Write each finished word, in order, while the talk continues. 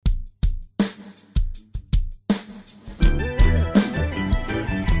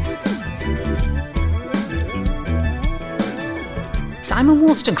Simon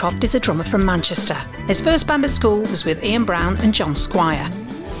Wollstonecraft is a drummer from Manchester. His first band at school was with Ian Brown and John Squire.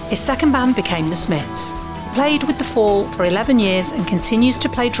 His second band became The Smiths. He played with The Fall for 11 years and continues to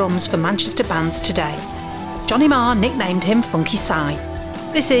play drums for Manchester bands today. Johnny Marr nicknamed him Funky Si.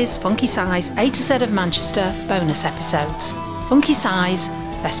 This is Funky Si's A to Z of Manchester bonus episodes. Funky Si's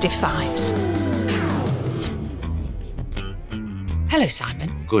Festive Fives. Hello, Simon.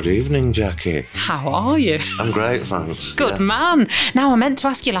 Good evening, Jackie. How are you? I'm great, thanks. Good man. Now, I meant to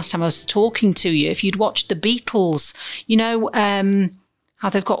ask you last time I was talking to you if you'd watched the Beatles. You know how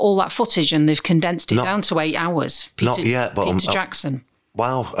they've got all that footage and they've condensed it down to 8 hours. Not yet, but Peter Jackson.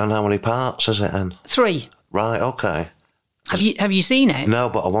 Wow, and how many parts is it in? 3. Right, okay. Have you seen it? No,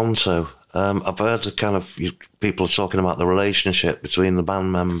 but I want to. I've heard the kind of people are talking about the relationship between the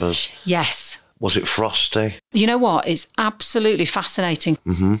band members. Yes. Was it frosty? You know what? It's absolutely fascinating.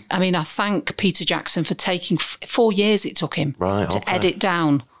 Mm-hmm. I mean, I thank Peter Jackson for taking 4 years it took him to edit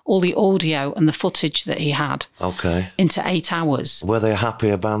down all the audio and the footage that he had into 8 hours. Were they a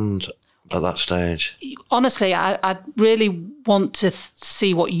happier band at that stage? Honestly, I really want to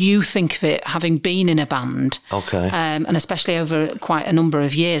see what you think of it, having been in a band. And especially over quite a number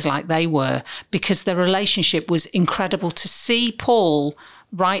of years like they were, because their relationship was incredible. To see Paul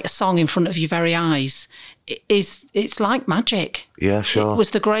write a song in front of your very eyes, it's like magic. Yeah, sure. It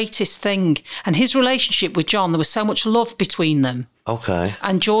was the greatest thing. And his relationship with John, there was so much love between them.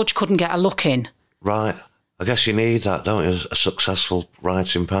 And George couldn't get a look in. Right. I guess you need that, don't you? A successful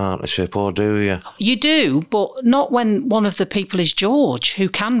writing partnership, or do you? You do, but not when one of the people is George, who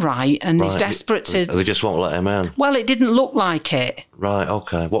can write and is desperate to... They just won't let him in? Well, it didn't look like it. Right,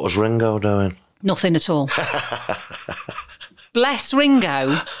 okay. What was Ringo doing? Nothing at all. Bless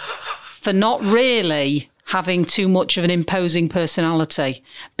Ringo for not really having too much of an imposing personality,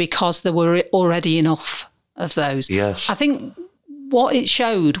 because there were already enough of those. Yes. I think what it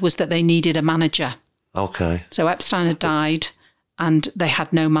showed was that they needed a manager. So Epstein had died and they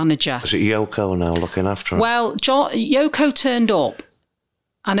had no manager. Is it Yoko now looking after him? Well, Yoko turned up.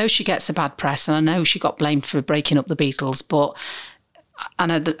 I know she gets a bad press and I know she got blamed for breaking up the Beatles,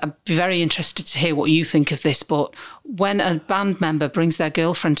 and I'd be very interested to hear what you think of this, but when a band member brings their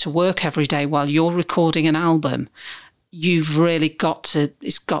girlfriend to work every day while you're recording an album, you've really got to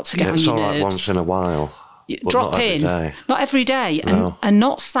get on your nerves. It's all right once in a while. Drop in. Not every day. No. And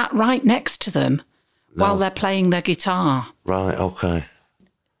not sat right next to them while they're playing their guitar. Right, okay.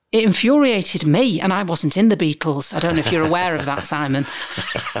 It infuriated me, and I wasn't in the Beatles. I don't know if you're aware of that, Simon.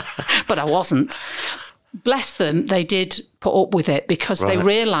 But I wasn't. Bless them, they did put up with it because they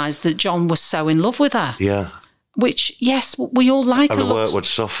realised that John was so in love with her. Yeah. Which, yes, we all like and her. The work would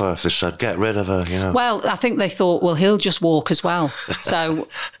suffer if they said, get rid of her, you know. Well, I think they thought, well, he'll just walk as well. So...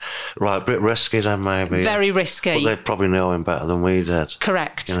 Right, a bit risky then, maybe. Very risky. But they'd probably know him better than we did.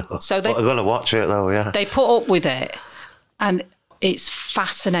 Correct. You know? So they're going to watch it, though, yeah. They put up with it, and it's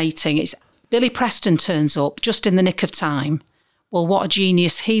fascinating. Billy Preston turns up just in the nick of time. Well, what a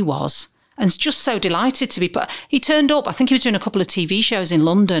genius he was. And just so delighted to be put. He turned up, I think he was doing a couple of TV shows in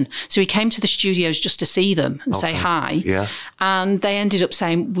London. So he came to the studios just to see them and say hi. Yeah. And they ended up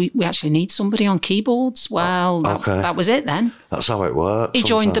saying, we actually need somebody on keyboards. Well, that was it then. That's how it works. He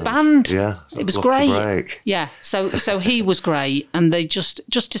joined the band. Yeah. It was great. Yeah. So he was great. And they just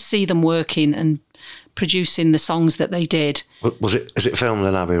to see them working and producing the songs that they did. Is it filmed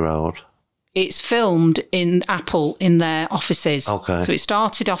in Abbey Road? It's filmed in Apple in their offices. So it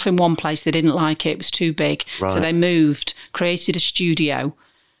started off in one place. They didn't like it. It was too big. Right. So they moved, created a studio,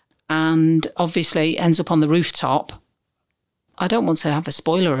 and obviously ends up on the rooftop. I don't want to have a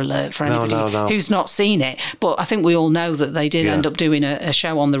spoiler alert for anybody who's not seen it, but I think we all know that they did end up doing a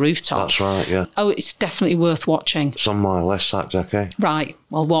show on the rooftop. That's right, yeah. Oh, it's definitely worth watching. It's on my list, that, Jackie. Right,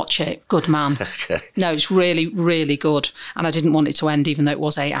 well, watch it. Good man. No, it's really, really good. And I didn't want it to end, even though it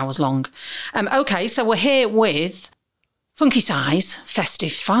was 8 hours long. Okay, so we're here with Funky Si's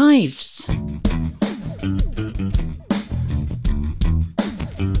Festive Fives.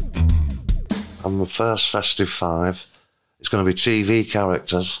 And the first Festive Five... It's going to be TV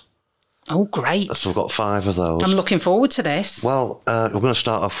characters. Oh, great. So I've got 5 of those. I'm looking forward to this. Well, we're going to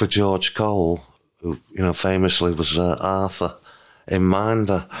start off with George Cole, who, famously was Arthur in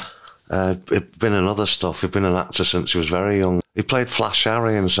Minder. He'd been in other stuff. He'd been an actor since he was very young. He played Flash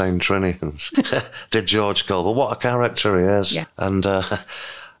Harry in St. Trinians. Did George Cole. But what a character he is. Yeah. And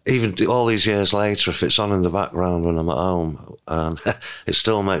even all these years later, if it's on in the background when I'm at home, and it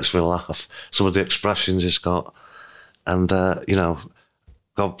still makes me laugh. Some of the expressions he's got. And,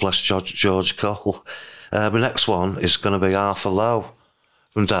 God bless George Cole. The next one is going to be Arthur Lowe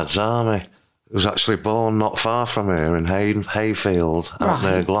from Dad's Army, He was actually born not far from here in Hayfield, out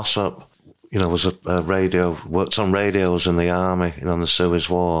near Glossop. You know, was a radio, worked on radios in the army, you know, in the Suez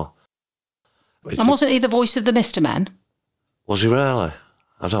War. And wasn't he the voice of the Mr. Men? Was he really?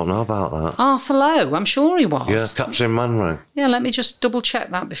 I don't know about that. Arthur Lowe, I'm sure he was. Yeah, Captain Manring. Yeah, let me just double check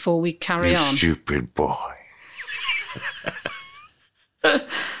that before we carry on. You stupid boy.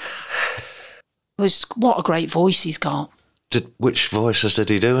 What a great voice he's got. Which voices did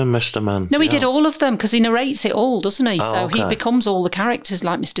he do in Mr. Man? No, he did all of them because he narrates it all, doesn't he? Oh, so okay. he becomes all the characters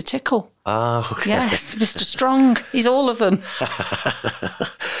like Mr. Tickle. Oh, okay. Yes, Mr. Strong. He's all of them.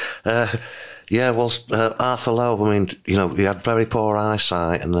 Yeah, well, Arthur Lowe, I mean, you know, he had very poor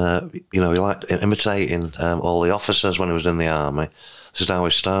eyesight and, you know, he liked imitating all the officers when he was in the army. This is how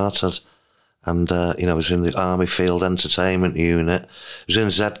he started. And, you know, he was in the Army Field Entertainment Unit. He was in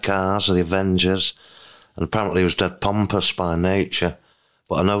Z-Cars and the Avengers. And apparently he was dead pompous by nature.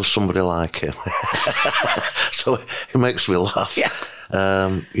 But I know somebody like him. So it makes me laugh. Yeah.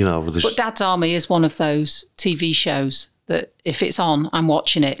 You know, but Dad's Army is one of those TV shows that if it's on, I'm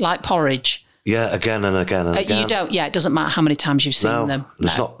watching it, like Porridge. Yeah, again and again and again. You don't, it doesn't matter how many times you've seen them.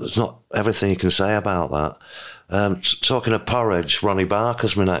 There's not everything you can say about that. Talking of Porridge, Ronnie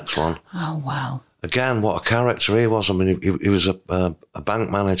Barker's my next one. Oh, wow. Again, what a character he was. I mean, he was a bank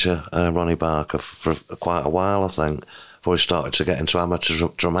manager, Ronnie Barker, for quite a while, I think, before he started to get into amateur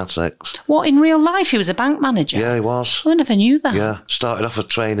dramatics. What, in real life he was a bank manager? Yeah, he was. I never knew that. Yeah, started off with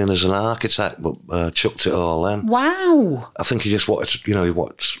training as an architect, but chucked it all in. Wow. I think he just wanted to, you know, he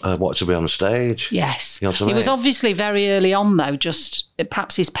wanted to be on stage. Yes. You know what I mean? He was obviously very early on, though, just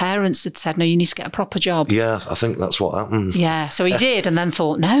perhaps his parents had said, no, you need to get a proper job. Yeah, I think that's what happened. Yeah, so he did, and then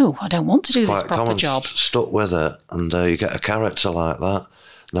thought, no, I don't want to do this proper job. Stuck with it, and you get a character like that.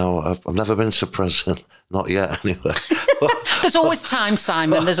 Now, I've never been to prison. Not yet, anyway. There's always time,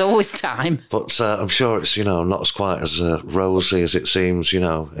 Simon. There's always time. But I'm sure it's, you know, not as quite as rosy as it seems, you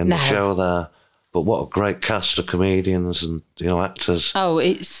know, in the show there. But what a great cast of comedians and, you know, actors. Oh,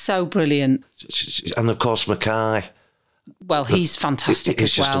 it's so brilliant. And, of course, Mackay. Well, he's fantastic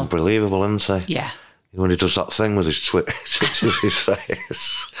He's just unbelievable, isn't he? Yeah. When he does that thing with his twitches his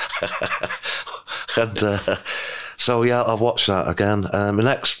face. And so, yeah, I'll watch that again. My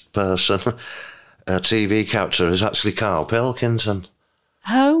next person, a TV character, is actually Carl Pilkington.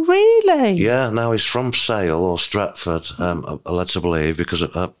 Oh, really? Yeah, now he's from Sale or Stretford, I'm led to believe, because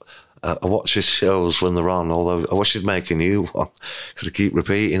I watch his shows when they're on, although I wish he'd make a new one, because they keep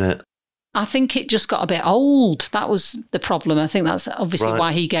repeating it. I think it just got a bit old. That was the problem. I think that's obviously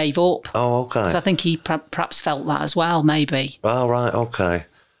why he gave up. Oh, okay. Because I think he perhaps felt that as well, maybe. Oh, right, okay.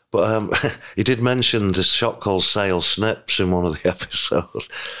 But he did mention this shop called Sale Snips in one of the episodes,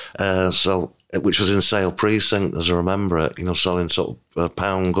 which was in Sale Precinct, as I remember it, you know, selling sort of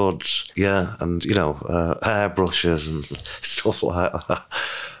pound goods. Yeah, and, you know, hairbrushes and stuff like that.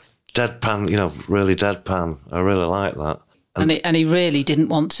 Deadpan, you know, really deadpan. I really like that. And he really didn't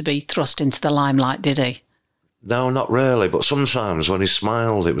want to be thrust into the limelight, did he? No, not really. But sometimes when he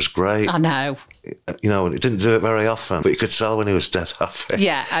smiled, it was great. I know. You know, he didn't do it very often, but you could tell when he was dead happy.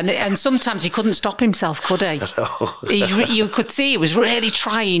 Yeah, and sometimes he couldn't stop himself, could he? You could see he was really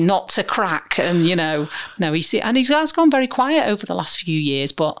trying not to crack, and he has gone very quiet over the last few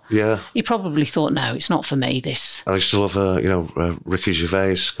years. But yeah, he probably thought, no, it's not for me. This. I used to love, Ricky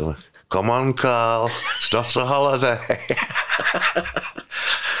Gervais going, "Come on, Carl, it's not a holiday."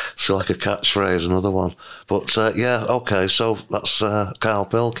 It's like a catchphrase, another one. But, yeah, OK, so that's Carl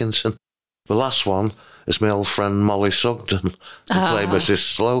Pilkington. The last one is my old friend Molly Sugden, who played Mrs.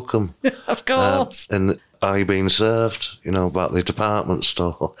 Slocum. Of course. In Are You Being Served, you know, about the department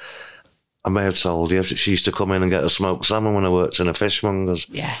store. I may have told you, she used to come in and get a smoked salmon when I worked in a fishmonger's.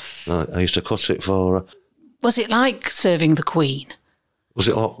 Yes. I used to cut it for her. Was it like serving the Queen? Was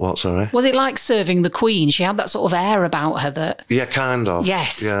it what, sorry? Was it like serving the Queen? She had that sort of air about her that... Yeah, kind of.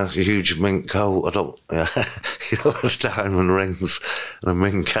 Yes. Yeah, a huge mink coat. You know, with diamond rings and a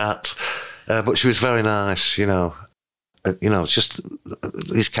mink hat. But she was very nice, you know. You know, it's just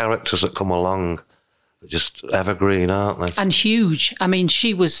these characters that come along are just evergreen, aren't they? And huge. I mean,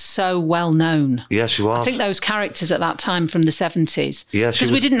 she was so well known. Yeah, she was. I think those characters at that time from the 70s. Yeah,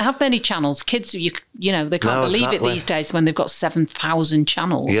 because we didn't have many channels. Kids, they can't believe it these days when they've got 7,000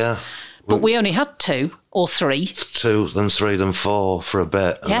 channels. Yeah. But we only had 2 or 3. 2, then 3, then 4 for a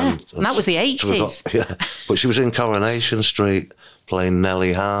bit. Yeah, and that was the 80s. Yeah, but she was in Coronation Street playing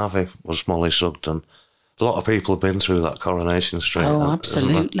Nellie Harvey, was Molly Sugden. A lot of people have been through that Coronation Street. Oh,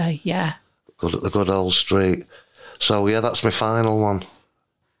 absolutely, yeah. The good old street. So, yeah, that's my final one.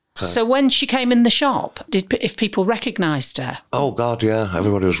 So when she came in the shop, if people recognised her, Oh, God, yeah.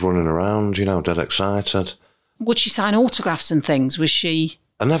 Everybody was running around, dead excited. would she sign autographs and things? Was she...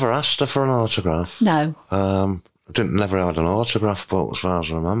 I never asked her for an autograph. No. I never had an autograph book, as far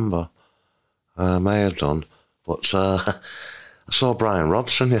as I remember. I may have done. But I saw Brian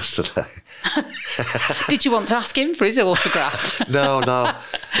Robson yesterday. Did you want to ask him for his autograph? No.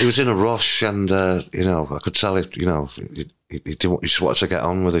 He was in a rush and, I could tell it, he just wanted to get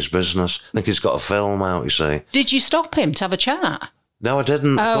on with his business. I think he's got a film out, you see. Did you stop him to have a chat? No, I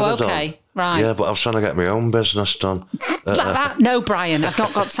didn't. Oh, Could have okay. done. Right. Yeah, but I was trying to get my own business done. Like that? No, Brian, I've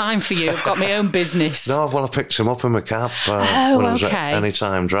not got time for you. I've got my own business. No, well, I picked him up in my cab when I was okay. an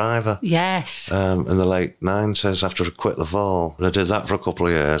Anytime driver. Yes. In the late 90s, after I quit the Vole. And I did that for a couple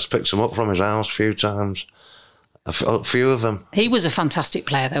of years. Picked him up from his house a few times. A few of them. He was a fantastic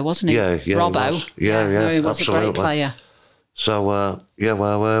player, though, wasn't he? Yeah. Robbo. He was. Yeah, He was absolutely. a great player. So, where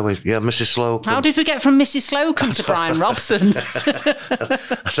were we? Yeah, Mrs. Slocum. How did we get from Mrs. Slocum to Brian Robson?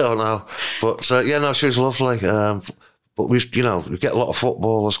 I don't know. But, she was lovely. But we get a lot of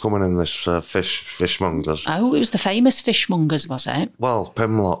footballers coming in this fishmongers. Oh, it was the famous fishmongers, was it? Well,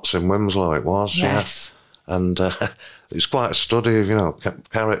 Pimlots in Wimslow it was, Yes. yeah. And it's quite a study of,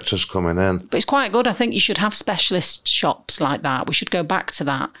 characters coming in. But it's quite good. I think you should have specialist shops like that. We should go back to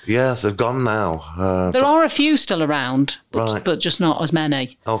that. Yeah, they've gone now. There are a few still around, Right. but just not as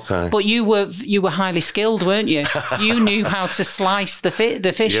many. Okay. But you were highly skilled, weren't you? You knew how to slice the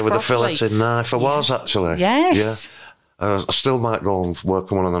fish Yeah, with properly. a filleted knife. I was, actually. Yes. Yeah. I still might go and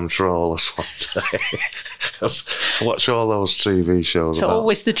work on one of them trawlers one day. I watch all those TV shows. It's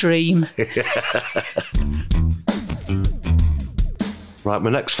always the dream. Right,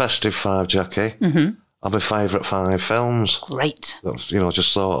 my next festive five, Jackie, are my favourite 5 films. Great. That's,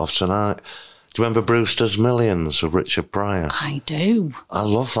 just thought of tonight. Do you remember Brewster's Millions with Richard Pryor? I do. I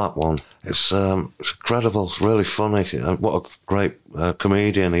love that one. It's incredible. It's really funny. What a great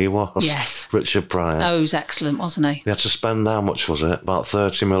comedian he was. Yes. Richard Pryor. Oh, he was excellent, wasn't he? He had to spend, how much was it? About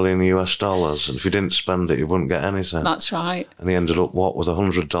 $30 million US. And if he didn't spend it, he wouldn't get anything. That's right. And he ended up, with a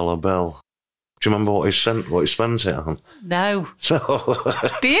 $100 bill. Do you remember what he spent it on? No. So,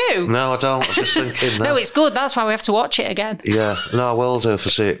 Do you? no, I don't. I was just thinking that. No, it's good. That's why we have to watch it again. Yeah, no, I will do if I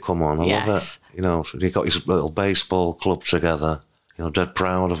see it come on. I Yes. love it. He got his little baseball club together. Dead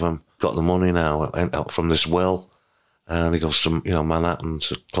proud of him. Got the money now out from this will. And he goes to, Manhattan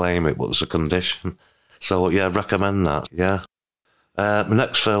to claim it, but there's a condition. So, yeah, recommend that, yeah. My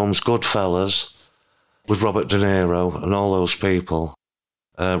next film's Goodfellas with Robert De Niro and all those people.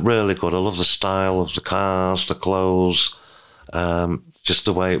 Really good. I love the style of the cars, the clothes, just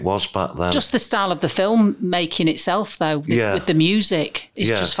the way it was back then. Just the style of the film making itself, though, with the music, is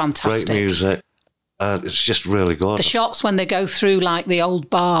just fantastic. Great music. It's just really good. The shots when they go through like the old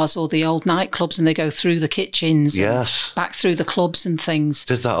bars or the old nightclubs and they go through the kitchens, Yes. back through the clubs and things.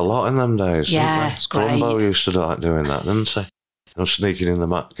 Did that a lot in them days. Yeah, didn't they? it's great. Columbo used to like doing that, didn't he? Sneaking in the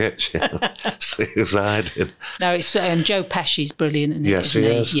back kitchen, see who's hiding. No, it's and Joe Pesci's brilliant. In Yes, it, he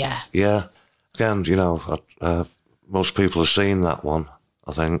isn't is. Yeah. Yeah. Again, most people have seen that one,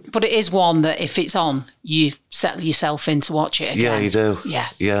 I think. But it is one that if it's on, you settle yourself in to watch it again. Yeah, you do. Yeah.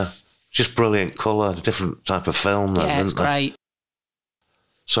 Yeah. Just brilliant colour, different type of film. Then, Yeah, it's isn't it? great.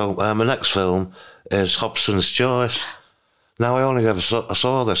 So my next film is Hobson's Choice. Now, I only ever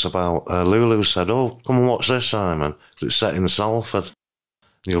saw this about, Lulu said, "Oh, come and watch this, Simon. It's set in Salford.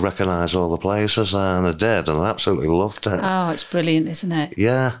 You'll recognise all the places there," and I did, and I absolutely loved it. Oh, it's brilliant, isn't it?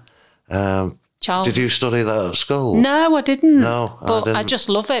 Yeah. Charles. Did you study that at school? No, I didn't. No, I but I didn't. just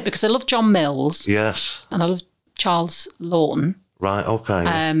love it because I love John Mills Yes. and I love Charles Lawton. Right, okay.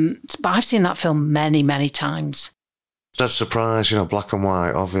 But I've seen that film many, many times. Dead surprise, black and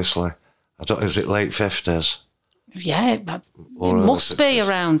white, obviously. Is it late 50s? Yeah, it Or must be 60s?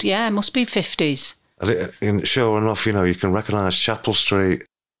 around. Yeah, it must be 50s. And sure enough, you can recognise Chapel Street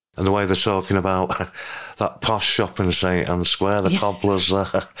and the way they're talking about that posh shop in St Anne's Square, the cobblers there,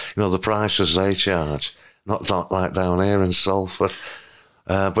 the prices they charge. Not like down here in Salford.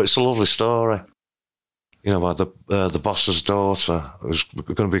 But it's a lovely story. About the boss's daughter, who's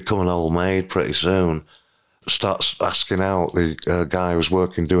going to become an old maid pretty soon, starts asking out the guy who's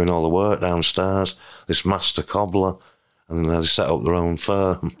doing all the work downstairs, this master cobbler, and they set up their own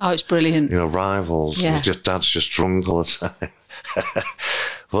firm. Oh, it's brilliant. Rivals. Yeah. Dad's just drunk all the time.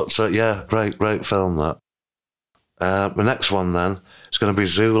 But, yeah, great film, that. My next one, then, is going to be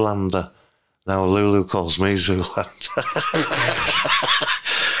Zoolander. Now, Lulu calls me Zoolander.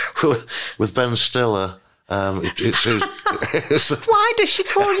 With Ben Stiller Why does she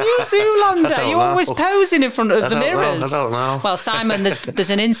call you Zoolander? You're always posing in front of the mirrors. I don't know. Well, Simon, there's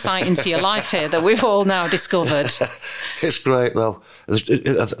an insight into your life here that we've all now discovered. It's great, though.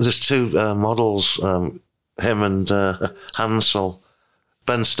 There's two models, him and Hansel.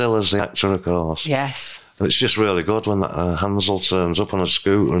 Ben Stiller's the actor, of course. Yes. And it's just really good when that Hansel turns up on a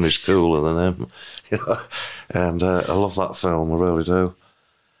scooter and he's cooler than him. You know? And I love that film, I really do.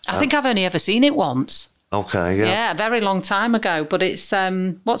 I think I've only ever seen it once. Okay, yeah. Yeah, a very long time ago. But it's,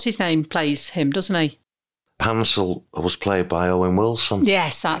 what's his name plays him, doesn't he? Hansel was played by Owen Wilson.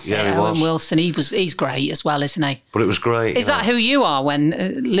 Yes, that's it. Owen Wilson. He's great as well, isn't he? But it was great. Is that who you are when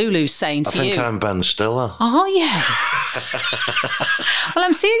Lulu's saying to you? I think I'm Ben Stiller. Oh, yeah. Well,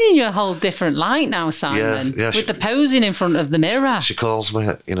 I'm seeing you in a whole different light now, Simon. Yeah, with the posing in front of the mirror. She calls me,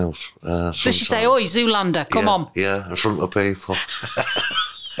 you know. Does she say, "Oi, Zoolander, come on"? Yeah, in front of people.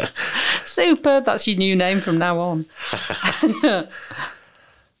 Superb. That's your new name from now on.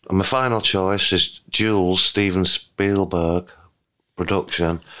 And my final choice is Jules, Steven Spielberg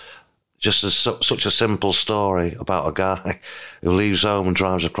production. Just such a simple story about a guy who leaves home and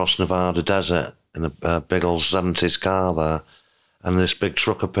drives across Nevada desert in a big old 70s car there. And this big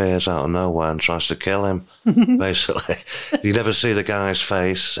truck appears out of nowhere and tries to kill him, basically. You never see the guy's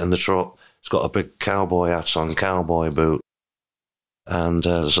face in the truck. He's got a big cowboy hat on, cowboy boot. And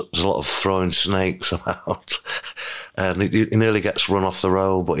there's a lot of throwing snakes about. And he nearly gets run off the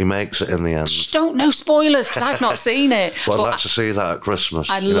road, but he makes it in the end. Don't know spoilers, because I've not seen it. Well, I'd like to see that at Christmas.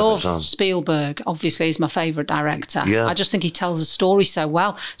 I love Spielberg. Obviously, he's my favourite director. Yeah. I just think he tells a story so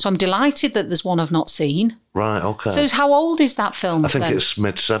well. So I'm delighted that there's one I've not seen. Right, okay. So how old is that film? I think it's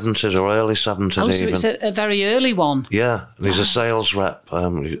mid-70s or early 70s even. So it's a very early one. Yeah, and he's a sales rep.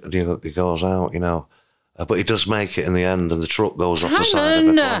 He goes out, you know. But he does make it in the end, and the truck goes off the side of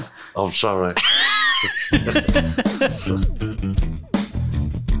the cliff. Oh, sorry.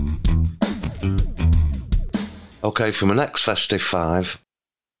 Okay, for my next festive five,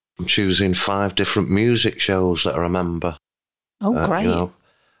 I'm choosing 5 different music shows that I remember. Oh, great. You know,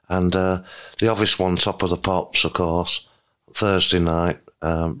 and the obvious one, Top of the Pops, of course, Thursday night,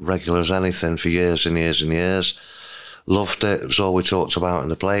 regular as anything for years and years and years. Loved it. It was all we talked about in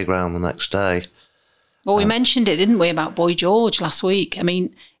the playground the next day. Well, we mentioned it, didn't we, about Boy George last week? I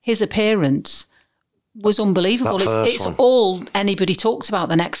mean, his appearance was unbelievable. It's all anybody talks about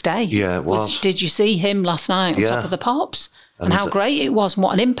the next day. Yeah, it was. Did you see him last night on Top of the Pops? And how great it was and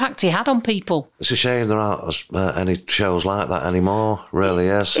what an impact he had on people. It's a shame there aren't any shows like that anymore, really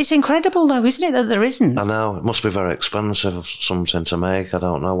is. It's incredible, though, isn't it, that there isn't? I know. It must be very expensive, something to make. I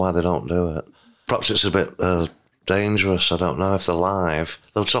don't know why they don't do it. Perhaps it's a bit dangerous. I don't know if they're live.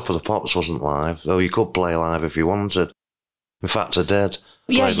 Though Top of the Pops wasn't live, though you could play live if you wanted. In fact, I did.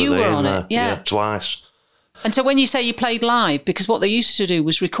 Yeah, you were on it. Yeah, twice. And so when you say you played live, because what they used to do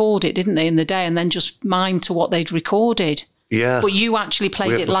was record it, didn't they, in the day, and then just mime to what they'd recorded. Yeah. But you actually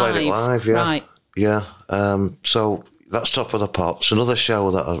played it live. Played it live, yeah. Right. Yeah. So that's Top of the Pops. Another show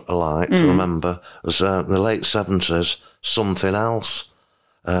that I like to remember was in the late 70s, Something Else.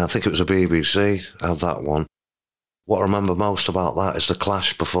 I think it was a BBC, had that one. What I remember most about that is the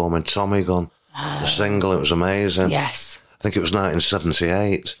Clash performing Tommy Gun. The single, it was amazing. Yes. I think it was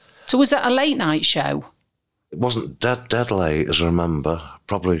 1978. So was that a late night show? It wasn't dead late, as I remember.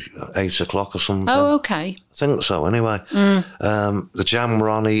 Probably 8 o'clock or something. Oh, okay. I think so, anyway. The Jam were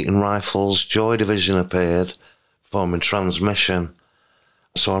on, Eating Rifles. Joy Division appeared, performing Transmission.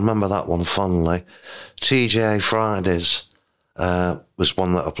 So I remember that one fondly. TGA Fridays was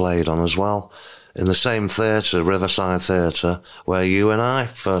one that I played on as well. In the same theatre, Riverside Theatre, where you and I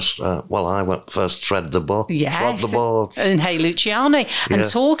first, I went first trod the board. Yes, and Hey Luciani. Yeah. And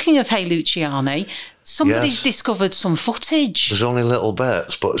talking of Hey Luciani, somebody's discovered some footage. There's only little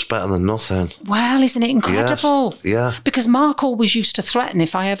bits, but it's better than nothing. Well, isn't it incredible? Yes. Yeah. Because Mark always used to threaten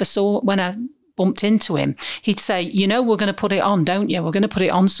if I ever saw, when I bumped into him, he'd say, you know, we're going to put it on, don't you? We're going to put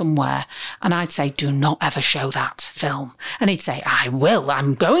it on somewhere. And I'd say, do not ever show that film. And he'd say, I will,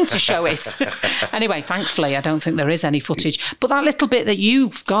 I'm going to show it. Anyway, thankfully, I don't think there is any footage. But that little bit that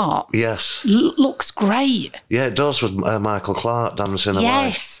you've got looks great. Yeah, it does, with Michael Clark dancing away.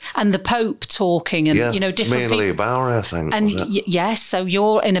 Yes, and the Pope talking and, you know, different people. Me and Lee Bowery, I think, and was it? Yes, so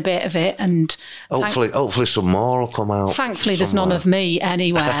you're in a bit of it. And hopefully some more will come out. Thankfully, there's none of me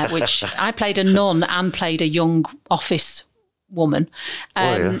anywhere, which I played a nun and played a young office woman.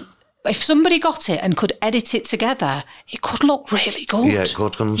 If somebody got it and could edit it together, it could look really good. Yeah, it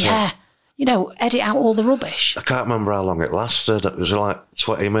could, couldn't it? Yeah. You know, edit out all the rubbish. I can't remember how long it lasted. It was like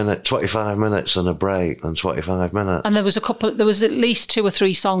 25 minutes and a break and 25 minutes. And there was at least 2 or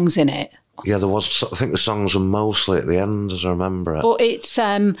 3 songs in it Yeah, there was. I think the songs were mostly at the end, as I remember it. But it's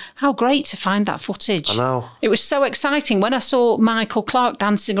how great to find that footage. I know. It was so exciting when I saw Michael Clarke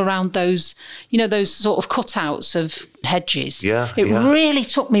dancing around those, those sort of cutouts of hedges. Yeah, It really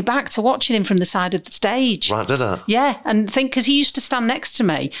took me back to watching him from the side of the stage. Right, did it? Yeah, and because he used to stand next to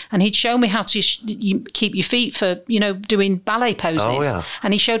me and he'd show me how to keep your feet for, doing ballet poses. Oh, yeah.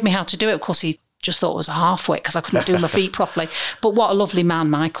 And he showed me how to do it. Of course, he just thought it was a half-wit because I couldn't do my feet properly. But what a lovely man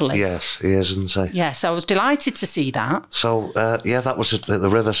Michael is. Yes, he is, isn't he? Yeah, so I was delighted to see that. So, that was at the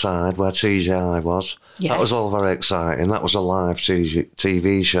Riverside where TGI was. Yes. That was all very exciting. That was a live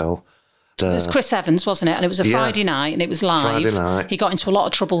TV show. It was Chris Evans, wasn't it? And it was a Friday night and it was live. Friday night. He got into a lot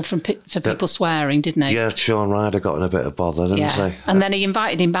of trouble for people swearing, didn't he? Yeah, Sean Ryder got in a bit of bother, didn't he? And then he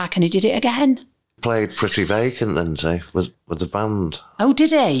invited him back and he did it again. Played Pretty Vacant, didn't he, with the band? Oh,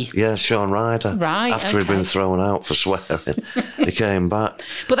 did he? Yeah, Sean Ryder. Right, After he'd been thrown out for swearing, he came back.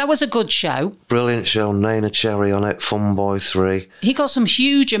 But that was a good show. Brilliant show. Neneh Cherry on it, Fun Boy 3. He got some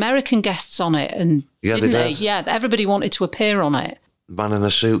huge American guests on it, and didn't he? Yeah, everybody wanted to appear on it. Man in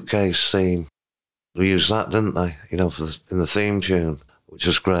a Suitcase theme. We used that, didn't they? In the theme tune, which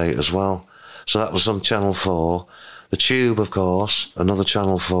was great as well. So that was on Channel 4. The Tube, of course, another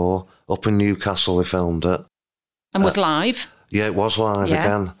Channel 4. Up in Newcastle, we filmed it. And was live? Yeah, it was live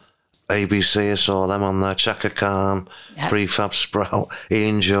again. ABC, I saw them on there. Chaka Khan, Prefab Sprout,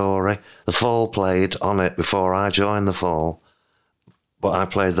 Ian Jory. The Fall played on it before I joined the Fall. But I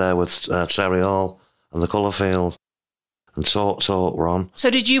played there with Terry Hall and the Colourfield. And Talk were on. So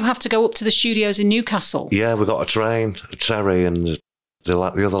did you have to go up to the studios in Newcastle? Yeah, we got a train. Terry and the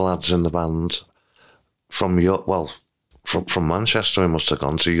other lads in the band from Manchester, we must have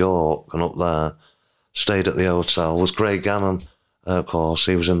gone to York and up there. Stayed at the hotel. Was Craig Gannon, of course.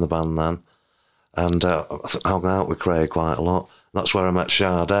 He was in the band then. And I hung out with Craig quite a lot. That's where I met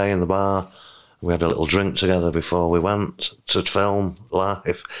Sade in the bar. We had a little drink together before we went to film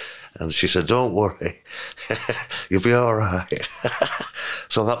live. And she said, "Don't worry, you'll be all right."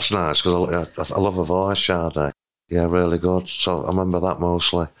 So that's nice because I love her voice, Sade. Yeah, really good. So I remember that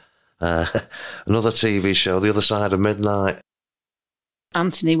mostly. Another TV show, The Other Side of Midnight.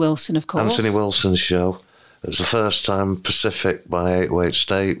 Anthony Wilson, of course. Anthony Wilson's show. It was the first time Pacific by 808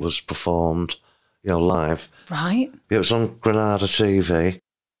 State was performed, live. Right. It was on Granada TV.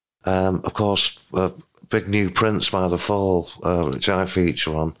 Of course, Big New Prince by The Fall, which I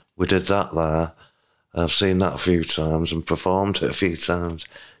feature on. We did that there. I've seen that a few times and performed it a few times,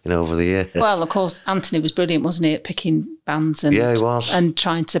 over the years. Well, of course, Anthony was brilliant, wasn't he, at picking bands and he was. And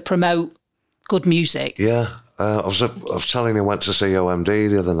trying to promote good music. Yeah. I was telling you I went to see OMD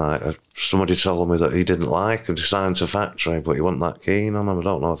the other night. Somebody told me that he didn't like him. He signed to Factory, but he wasn't that keen on him. I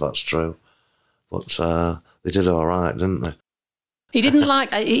don't know if that's true. But they did all right, didn't they? He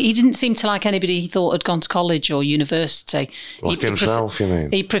didn't seem to like anybody he thought had gone to college or university. Like himself, you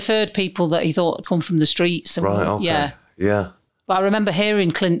mean? He preferred people that he thought had come from the streets. And, right, okay. Yeah. But I remember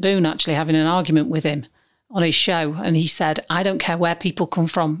hearing Clint Boone actually having an argument with him on his show, and he said, "I don't care where people come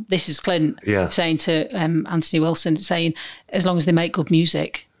from." This is Clint saying to Anthony Wilson, saying, "As long as they make good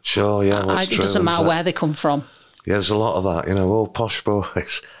music." Sure, yeah, that's true. It doesn't matter where they come from. Yeah, there's a lot of that, all posh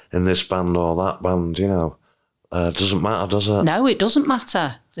boys in this band or that band, doesn't matter, does it? No, it doesn't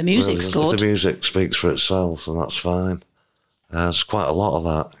matter. The music's good. The music speaks for itself, and that's fine. There's quite a lot of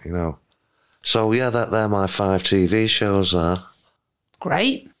that, So, yeah, they're my 5 TV shows there.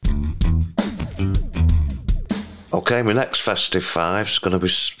 Great. Okay, my next festive 5 is going to be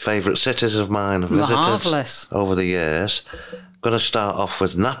favourite cities of mine. Marvellous. Over the years. Going to start off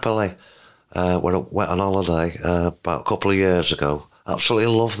with Napoli, where I went on holiday about a couple of years ago.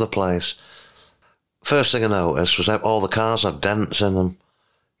 Absolutely love the place. First thing I noticed was that all the cars had dents in them.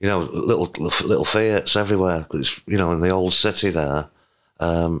 Little Fiats everywhere. It's, in the old city there.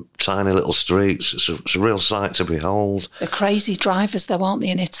 Tiny little streets. It's a real sight to behold. They're crazy drivers, though, aren't they,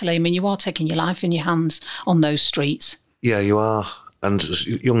 in Italy? I mean, you are taking your life in your hands on those streets. Yeah, you are. And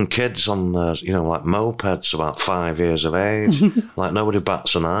young kids on, like mopeds about 5 years of age. Like nobody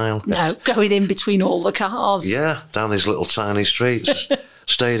bats an eye. No, going in between all the cars. Yeah, down these little tiny streets.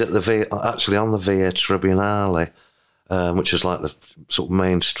 Stayed at on the Via Tribunale, which is like the sort of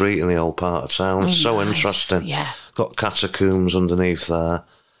main street in the old part of town. So nice. Interesting. Yeah. Got catacombs underneath there.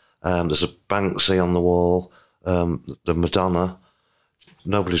 There's a Banksy on the wall, the Madonna.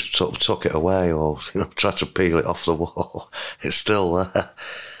 Nobody's sort of took it away or tried to peel it off the wall. It's still there.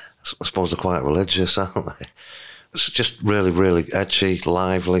 I suppose they're quite religious, aren't they? It's just really, really edgy,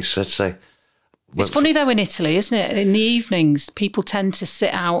 lively city. It's funny though in Italy, isn't it? In the evenings, people tend to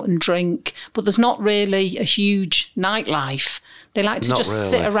sit out and drink, but there's not really a huge nightlife. They like to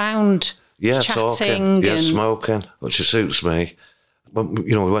sit around Yeah, chatting talking. Yeah, and smoking, which suits me. But,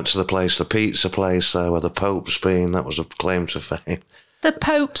 we went to the pizza place there where the Pope's been. That was a claim to fame. The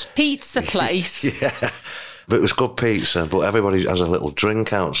Pope's Pizza Place. Yeah. But it was good pizza, but everybody has a little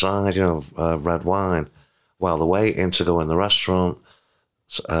drink outside, red wine, while they're waiting to go in the restaurant.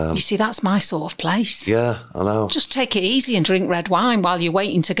 You see, that's my sort of place. Yeah, I know. Just take it easy and drink red wine while you're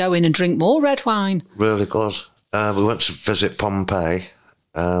waiting to go in and drink more red wine. Really good. We went to visit Pompeii,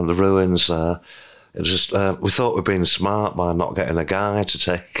 the ruins there. It was just, we thought we'd been smart by not getting a guide to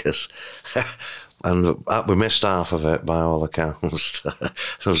take us. And we missed half of it by all accounts. There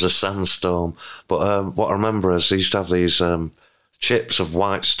was a sandstorm. But what I remember is they used to have these chips of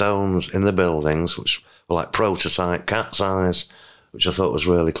white stones in the buildings, which were like prototype cat's eyes, which I thought was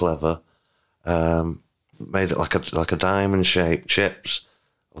really clever. Made it like a diamond-shaped chips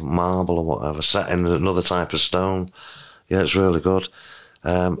of marble or whatever, set in another type of stone. Yeah, it's really good.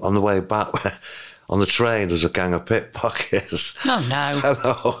 On the way back, on the train, there was a gang of pickpockets. Oh, no.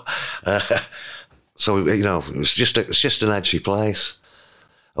 Hello. So, it's just an edgy place.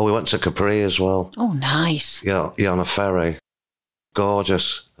 Oh, we went to Capri as well. Oh, nice. Yeah, on a ferry.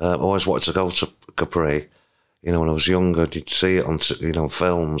 Gorgeous. I always wanted to go to Capri. When I was younger, you'd see it on,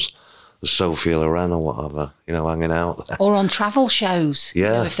 films. With Sophia Loren or whatever, hanging out there. Or on travel shows.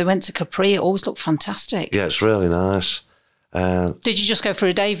 Yeah. If they went to Capri, it always looked fantastic. Yeah, it's really nice. Did you just go for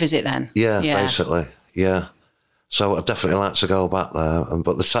a day visit then? Yeah, basically. Yeah. So I'd definitely like to go back there.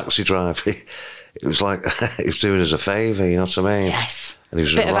 But the taxi driver, it was like he was doing us a favour, you know what I mean? Yes. And he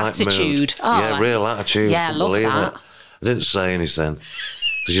was Bit in the of right attitude. mood. Oh, yeah, real attitude. Yeah, I love that. It. I didn't say anything.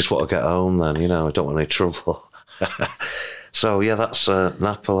 I just want to get home then, I don't want any trouble. So, yeah, that's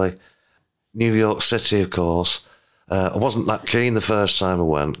Napoli. New York City, of course. I wasn't that keen the first time I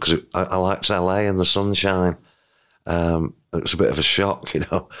went because I liked LA and the sunshine. It was a bit of a shock,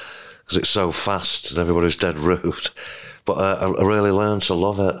 because it's so fast and everybody's dead rude. But I really learned to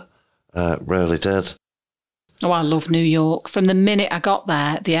love it. Really did. Oh, I love New York. From the minute I got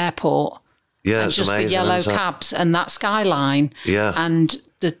there at the airport, yeah, and it's just amazing, the yellow isn't it? cabs and that skyline, Yeah. and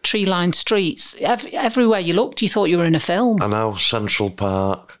the tree-lined streets. Everywhere you looked, you thought you were in a film. I know, Central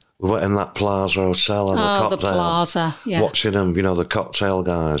Park. We went in that Plaza Hotel and the cocktail. The Plaza, yeah. Watching them, the cocktail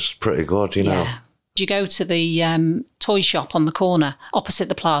guys. Pretty good, Yeah. Did you go to the toy shop on the corner opposite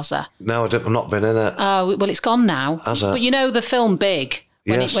the Plaza? No, I've not been in it. Oh, well, it's gone now. Has it? But the film Big,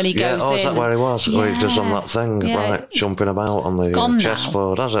 when he goes in. Is that where he was? Yeah. Where he does on that thing, Yeah, right? Jumping about on the gone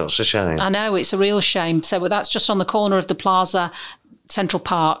chessboard. Has it? It's a shame. I know, it's a real shame. So that's just on the corner of the Plaza, Central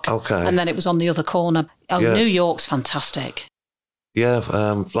Park. Okay. And then it was on the other corner. Oh, Yes. New York's fantastic. Yeah,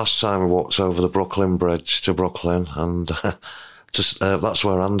 last time I walked over the Brooklyn Bridge to Brooklyn, and that's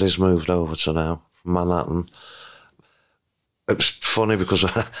where Andy's moved over to now, from Manhattan. It was funny because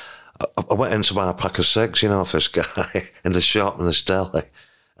I went in to buy a pack of cigs, off this guy in the shop in this deli,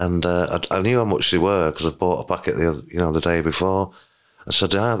 and I knew how much they were because I bought a packet the day before. I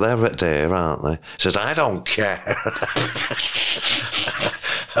said, they're a bit dear, aren't they? He said, I don't care.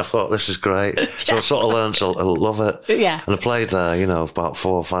 I thought, this is great. So I sort of learned to love it. Yeah. And I played there, about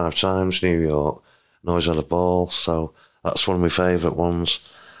 4 or 5 times, New York. And always had a ball. So that's one of my favourite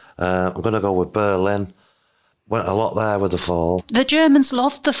ones. I'm going to go with Berlin. Went a lot there with the Fall. The Germans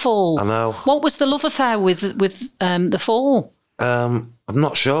loved the Fall. I know. What was the love affair with the Fall? I'm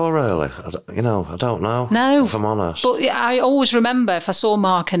not sure, really. I don't know. No. If I'm honest. But I always remember if I saw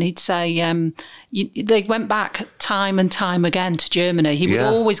Mark and he'd say they went back time and time again to Germany. He would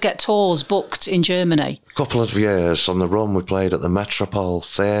always get tours booked in Germany. A couple of years on the run, we played at the Metropole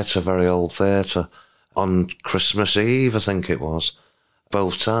Theatre, very old theatre, on Christmas Eve, I think it was.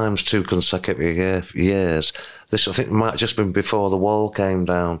 Both times, 2 consecutive years. This, I think, might have just been before the wall came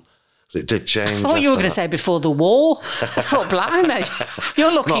down. It did change. I thought you were going to say before the war. I thought, blimey,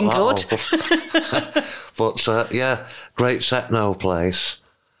 you're looking good. But, great techno place.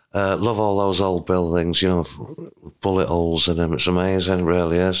 Love all those old buildings, bullet holes in them. It's amazing, it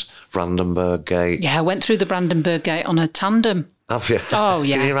really is. Brandenburg Gate. Yeah, I went through the Brandenburg Gate on a tandem. Have you? Oh,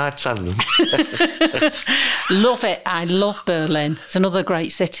 yeah. Can you ride tandem? Love it. I love Berlin. It's another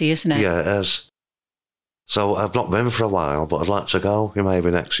great city, isn't it? Yeah, it is. So I've not been for a while, but I'd like to go.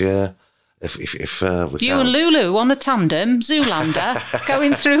 Maybe next year, if we can. You and Lulu on a tandem, Zoolander,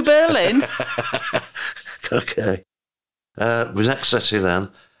 going through Berlin. Okay. The next city then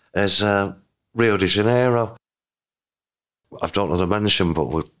is Rio de Janeiro. I don't know the mention, but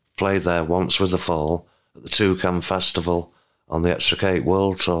we played there once with the Fall at the Toucan Festival on the Extricate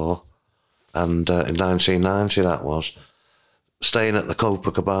World Tour, and in 1990 that was. Staying at the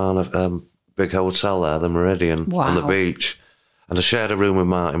Copacabana big hotel there, the Meridian, on the beach, and I shared a room with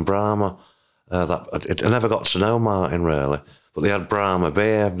Martin Brahma, I never got to know Martin really, but they had Brahma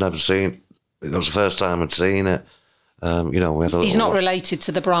beer. I've never seen. It was the first time I'd seen it. We had He's not related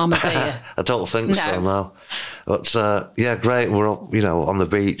to the Brahma beer. I don't think so, no. But great. We're up, on the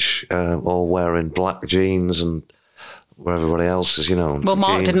beach, all wearing black jeans and where everybody else is, Well,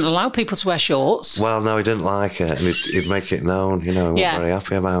 Mark jeans. didn't allow people to wear shorts. Well, no, he didn't like it, and he'd make it known. He wasn't very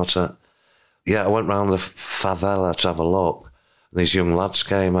happy about it. Yeah, I went round the favela to have a look. And these young lads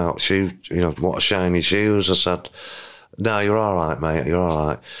came out, what shiny shoes. I said, "No, you're all right, mate. You're all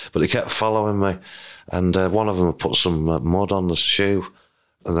right." But they kept following me, and one of them put some mud on the shoe,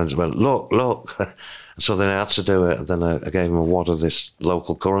 and then went, "Look." So then I had to do it, and then I gave him a wad of this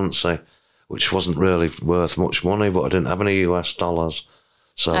local currency, which wasn't really worth much money, but I didn't have any US dollars.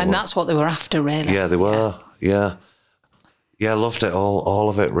 So, and that's what they were after, really. Yeah, they were. Yeah, loved it all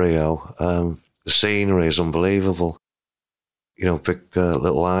of it, Rio. The scenery is unbelievable. Big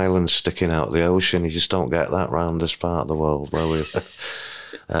little islands sticking out of the ocean. You just don't get that round this part of the world where we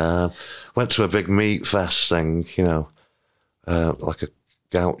went to a big meat fest thing, like a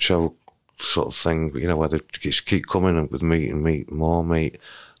gaucho sort of thing, where they just keep coming with meat and more meat.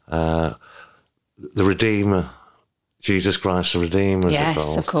 The Redeemer, Jesus Christ the Redeemer, is it called?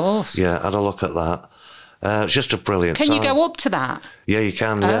 Yes, of course. Yeah, I had a look at that. It's just a brilliant Can time. you go up to that? Yeah, you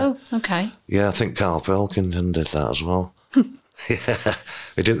can, yeah. Oh, okay. Yeah, I think Carl Pilkington did that as well. Yeah,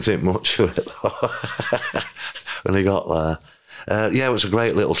 he didn't think much of it, though, when he got there. It was a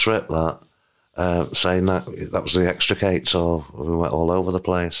great little trip, that. Saying that was the Extricate tour. We went all over the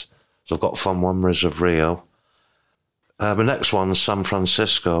place. So I've got fond memories of Rio. My next one's San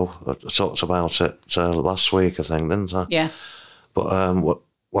Francisco. I talked about it last week, I think, didn't I? Yeah. But,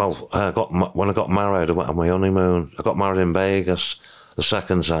 when I got married, I went on my honeymoon. I got married in Vegas the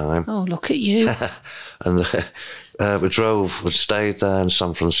second time. Oh, look at you. And we stayed there in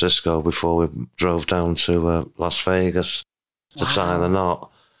San Francisco before we drove down to Las Vegas to tie the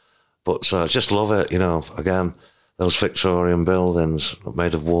knot. But I just love it, again, those Victorian buildings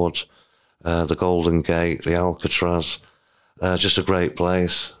made of wood, the Golden Gate, the Alcatraz, just a great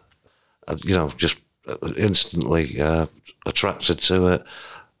place. Just instantly attracted to it,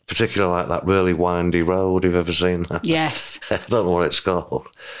 particularly like that really windy road. You've ever seen that? Yes. I don't know what it's called.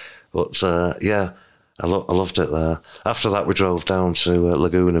 But, I loved it there. After that, we drove down to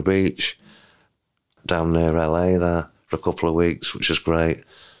Laguna Beach, down near LA there, for a couple of weeks, which was great.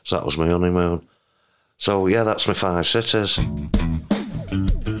 So that was my honeymoon. So, that's my 5 cities.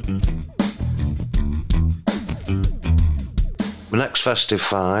 My next festive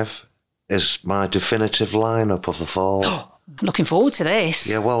 5 is my definitive lineup of the fall. Looking forward to this.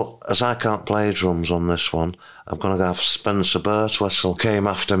 Yeah, well, as I can't play drums on this one, I'm going to have Spencer Birtwistle came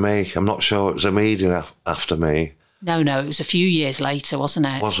after me. I'm not sure it was immediately after me. No, it was a few years later, wasn't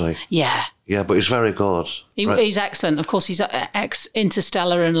it? Was he? Yeah. Yeah, but he's very good. He's excellent. Of course, he's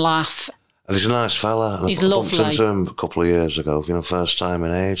ex-Interstellar and Laugh. And he's a nice fella. And He's I lovely. bumped into him a couple of years ago, first time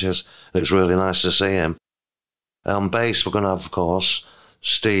in ages. It was really nice to see him. On bass, we're going to have, of course,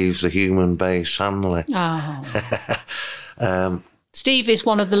 Steve, the human bass Hanley. Oh. Steve is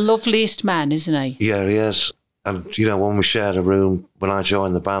one of the loveliest men, isn't he? Yeah, he is. And, when we shared a room, when I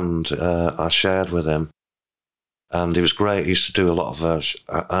joined the band, I shared with him. And he was great. He used to do a lot of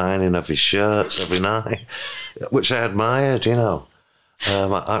ironing of his shirts every night, which I admired,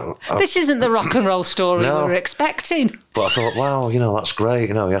 This isn't the rock and roll story No. we were expecting. But I thought, wow, that's great.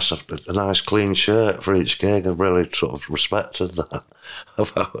 He has a nice clean shirt for each gig. I really sort of respected that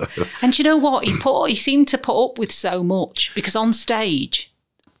about him. And you know what? He seemed to put up with so much, because on stage,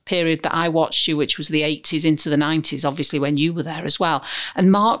 period that I watched you, which was the 80s into the 90s, obviously when you were there as well, and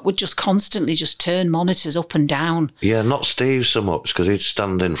Mark would just constantly just turn monitors up and down. Yeah, not Steve so much, because he'd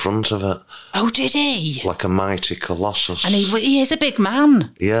stand in front of it. Oh, did he? Like a mighty colossus. And he is a big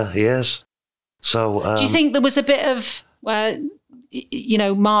man. Yeah, he is. So, do you think there was a bit of where,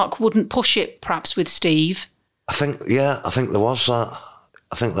 Mark wouldn't push it perhaps with Steve? I think there was that.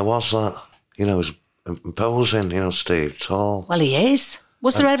 He was imposing, Steve, tall. Well, he is.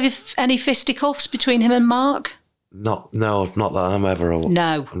 Was there ever any fisticuffs between him and Mark? No, not that I'm ever aware.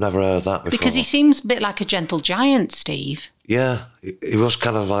 No. I've never heard that before. Because he seems a bit like a gentle giant, Steve. Yeah, he was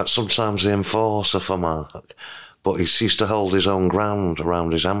kind of like sometimes the enforcer for Mark, but he used to hold his own ground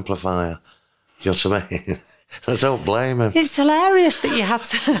around his amplifier. Do you know what I mean? I don't blame him. It's hilarious that you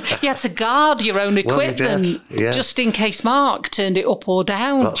had to guard your own equipment just in case Mark turned it up or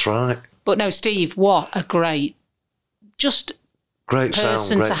down. That's right. But no, Steve, what a great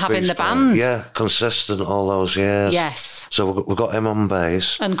person sound, to have in the band. Yeah, consistent all those years. Yes. So we've got him on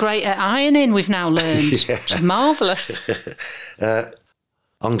bass. And great at ironing, we've now learned. Which is marvellous.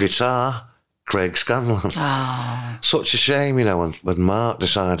 On guitar, Craig Scanlon. Oh. Such a shame, you know, when Mark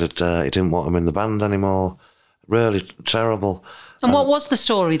decided he didn't want him in the band anymore. Really terrible. And what was the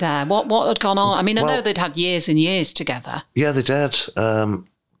story there? What had gone on? I mean, I know Well- they'd had years and years together. Yeah, they did.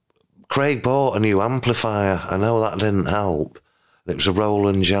 Craig bought a new amplifier. I know that didn't help. It was a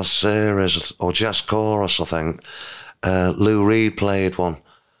Roland Jazz Series, or Jazz Chorus, I think. Lou Reed played one.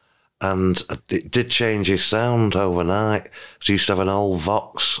 And it did change his sound overnight. So he used to have an old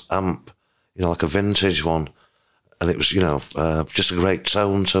Vox amp, you know, like a vintage one. And it was, you know, just a great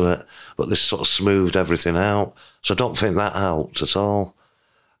tone to it. But this sort of smoothed everything out. So I don't think that helped at all.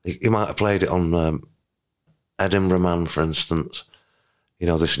 He might have played it on Edinburgh Man, for instance. You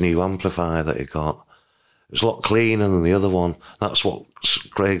know, this new amplifier that he got. It was a lot cleaner than the other one. That's what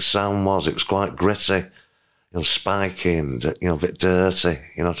Craig's sound was. It was quite gritty, you know, spiky and, you know, a bit dirty.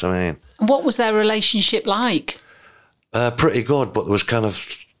 You know what I mean? And what was their relationship like? Pretty good, but there was kind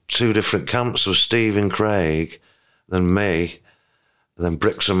of two different camps. There was Steve and Craig, then me, and then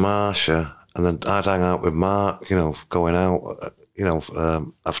Bricks and Marsha, and then I'd hang out with Mark, you know, going out, you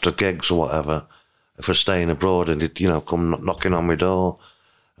know, after gigs or whatever, if we're staying abroad, and he'd, you know, come knocking on my door,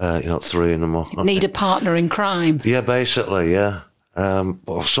 you know, at 3 a.m. Need a partner in crime. Yeah, basically, yeah.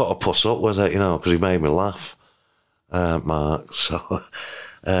 But I've sort of put up with it, you know, because he made me laugh, Mark. So,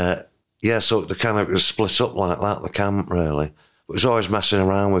 yeah, so the kind of it was split up like that, the camp, really. But it was always messing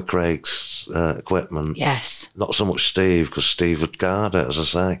around with Craig's equipment. Yes. Not so much Steve, because Steve would guard it, as I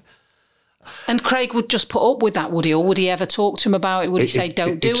say. And Craig would just put up with that, would he? Or would he ever talk to him about it? Would he say,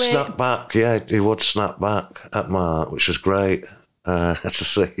 don't do he'd it? snap back, yeah, he would snap back at Mark, which was great. To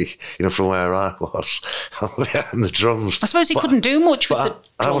see, you know, from where I was, and the drums. I suppose he couldn't do much with the drums.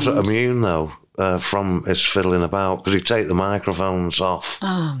 I wasn't immune, though, from his fiddling about, because he'd take the microphones off.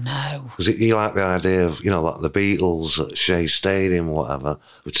 Oh, no. Because he liked the idea of, you know, like the Beatles at Shea Stadium or whatever,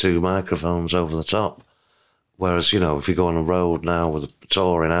 with 2 microphones over the top. Whereas, you know, if you go on a road now with a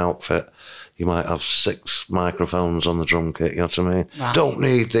touring outfit, you might have 6 microphones on the drum kit, you know what I mean? Right. Don't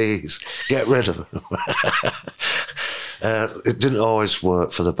need these. Get rid of them. It didn't always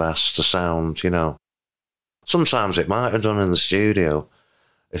work for the best, the sound, you know. Sometimes it might have done in the studio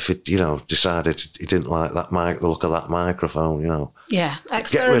if it, you know, decided he didn't like that the look of that microphone, you know. Yeah,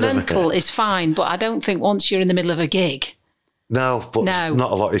 Get rid of it. experimental is fine, but I don't think once you're in the middle of a gig. No, but No. not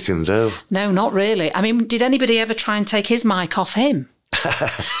a lot you can do. No, not really. I mean, did anybody ever try and take his mic off him?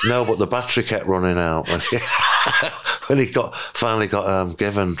 No, but the battery kept running out when he finally got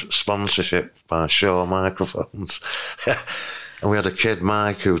given sponsorship by Shaw Microphones. And we had a kid,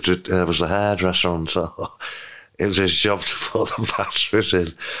 Mike, who was the hairdresser on tour. It was his job to put the batteries in,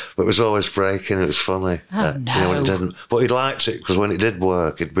 but it was always breaking. It was funny. Oh, You know, when it no. didn't. But he liked it, because when it did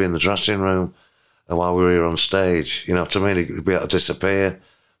work, he'd be in the dressing room while we were on stage. You know what I mean? He'd be able to disappear,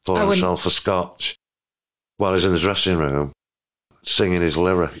 pour Oh, and- himself a scotch while he's in the dressing room, singing his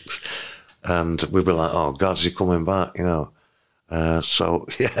lyrics. And we'd be like, oh, God, is he coming back? You know? So,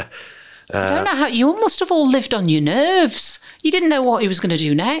 yeah. I don't know how. You must have all lived on your nerves. You didn't know what he was going to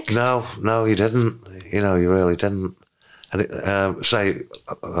do next. No, you didn't. You know, you really didn't. And it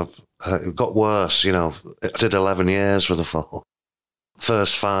got worse, you know. I did 11 years with the Fall.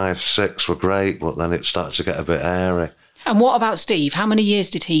 First 5, 6 were great, but then it started to get a bit hairy. And what about Steve? How many years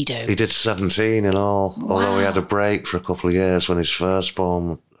did he do? He did 17 in all, although he had a break for a couple of years when his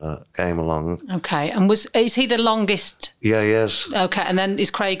firstborn came along. Okay, and is he the longest? Yeah, he is. Okay, and then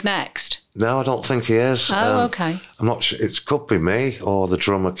is Craig next? No, I don't think he is. Oh, okay. I'm not sure. It could be me or the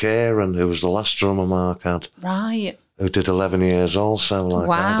drummer Kieran, who was the last drummer Mark had, Right. who did 11 years also, like I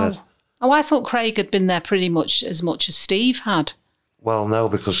Wow. did. Oh, I thought Craig had been there pretty much as Steve had. Well, no,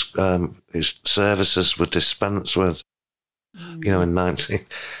 because his services were dispensed with, you know, in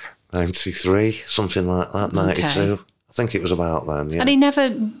 1993, something like that, 92. Okay. I think it was about then, yeah. And he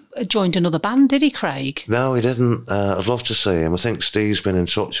never joined another band, did he, Craig? No, he didn't. I'd love to see him. I think Steve's been in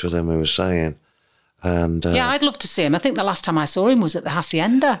touch with him, he was saying. And Yeah, I'd love to see him. I think the last time I saw him was at the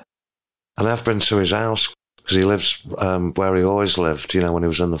Hacienda. and I've been to his house, because he lives where he always lived, you know, when he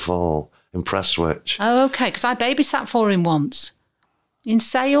was in the Fall, in Prestwich. Oh, okay, because I babysat for him once. In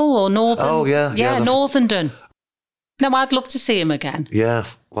Sale or Northern? Oh, yeah. Yeah, the- Northern. No, I'd love to see him again. Yeah,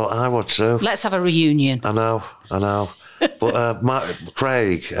 well, I would too. Let's have a reunion. I know. But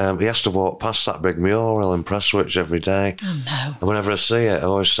Craig, he has to walk past that big mural in Prestwich every day. Oh, no. And whenever I see it, I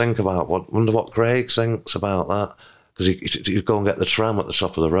always think about wonder what Craig thinks about that. Because he'd go and get the tram at the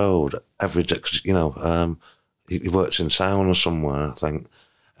top of the road every day. 'Cause, you know, he works in town or somewhere, I think.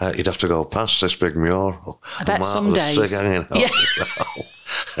 He'd have to go past this big mural. I bet And Mark some was days. singing, Yeah.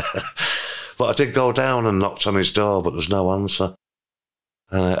 But I did go down and knocked on his door, but there was no answer.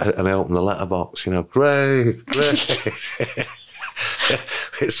 And I opened the letterbox, great.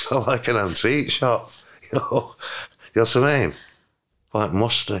 It's felt like an antique shop, you know what I mean? Quite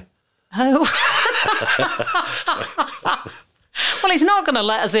musty. Oh. Well, he's not going to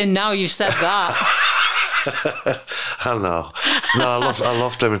let us in now you've said that. I know. No, I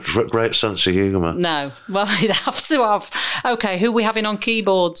loved him. Great sense of humour. No. Well, he'd have to have. Okay, who are we having on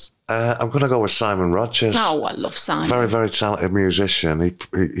keyboards? I'm going to go with Simon Rogers. Oh, I love Simon. Very, very talented musician. He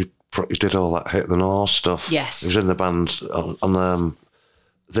did all that Hit the North stuff. Yes. He was in the band on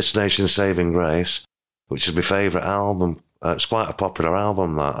This Nation's Saving Grace, which is my favourite album. It's quite a popular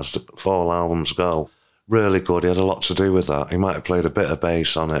album, that, as the fall albums go. Really good. He had a lot to do with that. He might have played a bit of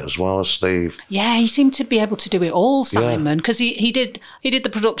bass on it as well as Steve. Yeah, he seemed to be able to do it all, Simon, because he did the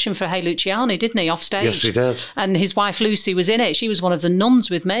production for Hey Luciani, didn't he, off stage? Yes, he did. And his wife Lucy was in it. She was one of the nuns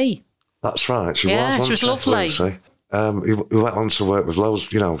with me. That's right. She was lovely. Lucy. He went on to work with loads,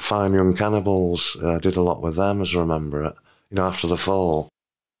 Fine Young Cannibals. Did a lot with them, as I remember it, after the fall.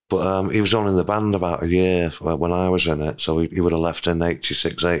 But he was only in the band about a year when I was in it, so he would have left in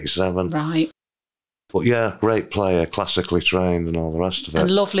 86, 87. Right. But yeah, great player, classically trained and all the rest of it.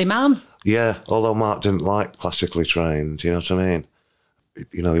 And lovely man. Yeah, although Mark didn't like classically trained, you know what I mean?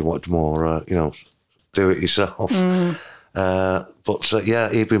 He wanted more, do it yourself. But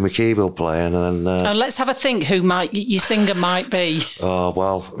he'd be my keyboard player. And then... and let's have a think who your singer might be. Oh,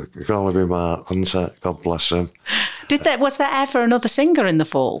 well, it could only be Mark, couldn't it? God bless him. Was there ever another singer in the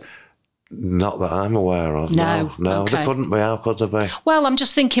fall? Not that I'm aware of. No. Okay. There couldn't be. How could there be? Well, I'm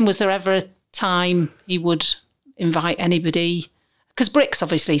just thinking, was there ever a time he would invite anybody? Because Bricks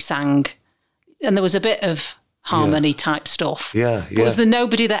obviously sang, and there was a bit of harmony type stuff. Yeah. But was there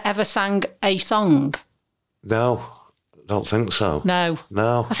nobody that ever sang a song? No, I don't think so. No.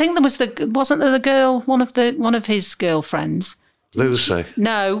 I think there wasn't there the girl, one of his girlfriends? Lucy.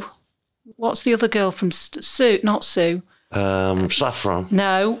 No. What's the other girl from Sue? Not Sue. Saffron.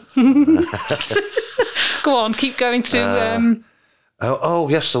 No. Go on, keep going through. Oh,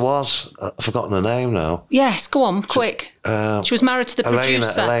 yes, there was. I've forgotten her name now. Yes, go on, quick. She was married to the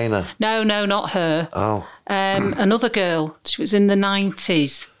producer. Elena. No, not her. Oh. Another girl. She was in the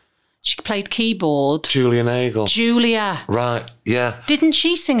 90s. She played keyboard. Julia Nagel. Julia. Right, yeah. Didn't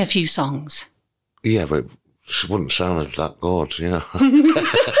she sing a few songs? Yeah, but she wouldn't sound that good,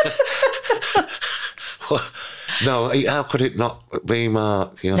 No, how could it not be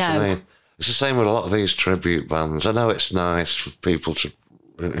Mark? You know what I mean? It's the same with a lot of these tribute bands. I know it's nice for people to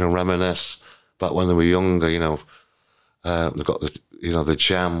reminisce back when they were younger, they've got the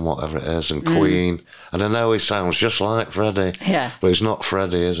Jam, whatever it is, and Queen. And I know he sounds just like Freddie. Yeah. But he's not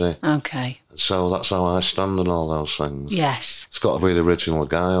Freddie, is he? Okay. So that's how I stand on all those things. Yes. It's got to be the original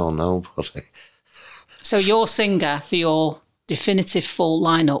guy or nobody. So your singer for your definitive fall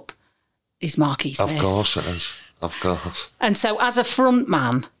lineup is Marky Smith. Of course it is. Of course. And so as a front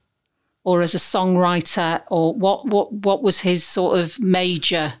man or as a songwriter, or what was his sort of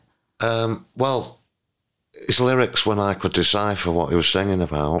major? Well, his lyrics, when I could decipher what he was singing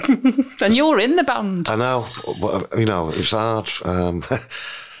about. And you're in the band. I know, but, it's hard.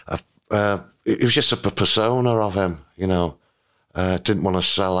 It was just a persona of him, didn't want to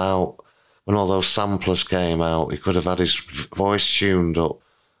sell out. When all those samplers came out, he could have had his voice tuned up,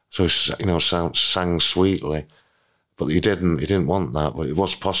 so he, sang sweetly. But he didn't want that, but it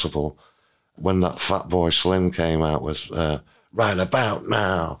was possible. When that Fatboy Slim came out with Right About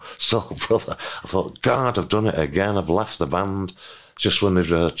Now, Soul Brother, I thought, God, I've done it again. I've left the band just when they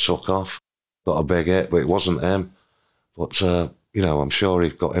took off. Got a big hit, but it wasn't him. But, I'm sure he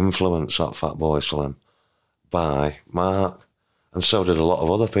got influenced, that Fatboy Slim, by Mark. And so did a lot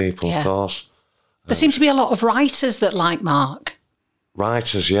of other people, of course. There seem to be a lot of writers that like Mark.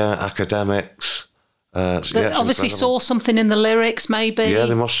 Writers, yeah, academics. That obviously saw something in the lyrics, maybe. Yeah,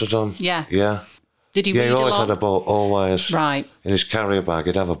 they must have done. Yeah. Yeah. Did he read he always a lot? had a book, always. Right. In his carrier bag,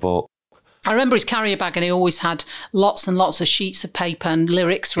 he'd have a book. I remember his carrier bag, and he always had lots and lots of sheets of paper and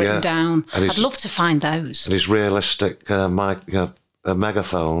lyrics written down. I'd love to find those. And his realistic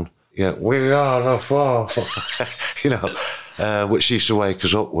megaphone. Yeah, we are the fall. Which he used to wake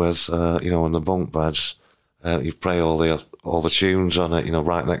us up with, in the bunk beds. You play all the tunes on it,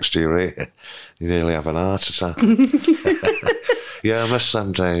 right next to your ear. You nearly have an heart attack. Yeah, I miss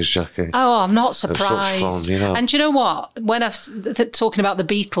them days, Jackie. Oh, I'm not surprised. It was such fun, And do you know what? When I've talking about the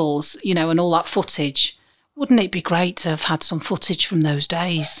Beatles, and all that footage, wouldn't it be great to have had some footage from those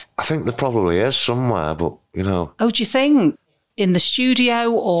days? I think there probably is somewhere, but, Oh, do you think? in the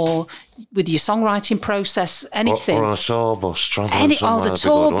studio or with your songwriting process, anything. Or on a tour bus, travelling somewhere. The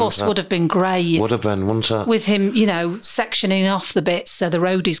tour bus would have been great. Would have been, wouldn't it? With him, sectioning off the bits so the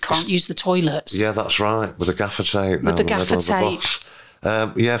roadies can't use the toilets. Yeah, that's right. With the gaffer tape. With the gaffer tape.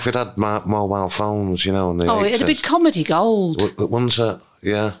 If it had mobile phones, in the 80s. It'd have been comedy gold. Wouldn't it?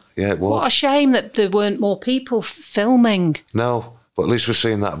 Yeah, it would. What a shame that there weren't more people filming. No. But at least we've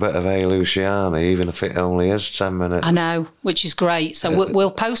seen that bit of A. Luciani, even if it only is 10 minutes. I know, which is great. So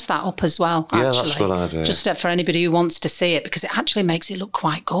we'll post that up as well, actually. Yeah, that's a good idea. Just for anybody who wants to see it, because it actually makes it look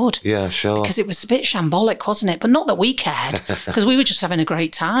quite good. Yeah, sure. Because it was a bit shambolic, wasn't it? But not that we cared, because we were just having a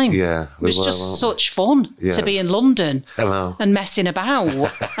great time. Yeah. It was just such fun to be in London and messing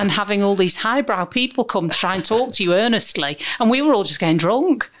about and having all these highbrow people come to try and talk to you earnestly. And we were all just getting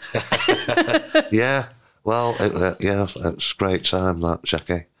drunk. Yeah. Well, it's a great time, that,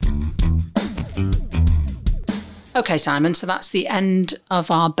 Jackie. OK, Simon, so that's the end of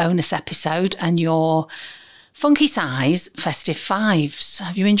our bonus episode and your Funky Size Festive Fives.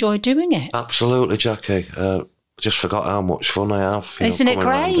 Have you enjoyed doing it? Absolutely, Jackie. Just forgot how much fun I have. Isn't it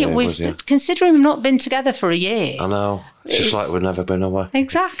great? Considering we've not been together for a year. I know. It's just like we've never been away.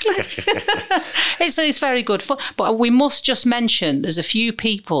 Exactly. It's very good fun. But we must just mention there's a few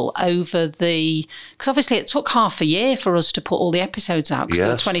people over because obviously it took half a year for us to put all the episodes out, because there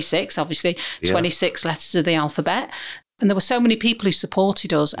were 26, obviously, 26 letters of the alphabet. And there were so many people who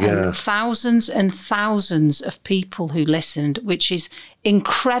supported us, and thousands of people who listened, which is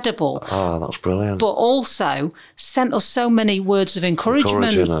incredible. Oh, that's brilliant. But also sent us so many words of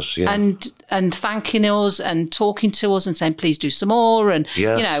encouragement. Encouraging us, and thanking us and talking to us and saying, please do some more. And,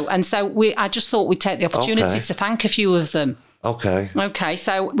 and so I just thought we'd take the opportunity to thank a few of them. Okay,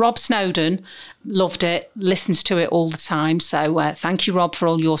 so Rob Snowden loved it, listens to it all the time. So thank you, Rob, for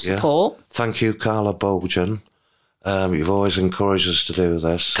all your support. Thank you, Carla Bojan. You've always encouraged us to do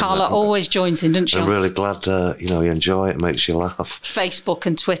this. Carla always joins in, doesn't she? I'm really glad you enjoy it, makes you laugh. Facebook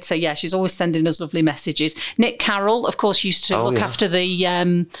and Twitter, she's always sending us lovely messages. Nick Carroll, of course, used to look after the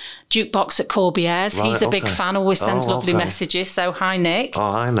jukebox at Corbieres. Right, He's a big fan, always sends lovely messages. So hi, Nick.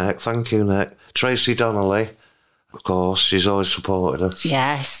 Oh, hi, Nick. Thank you, Nick. Tracy Donnelly, of course, she's always supported us.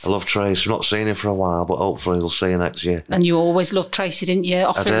 Yes. I love Tracy. I've not seen her for a while, but hopefully we'll see her next year. And you always loved Tracy, didn't you?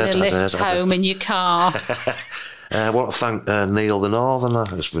 Offering her lifts home in your car. I want to thank Neil the Northerner.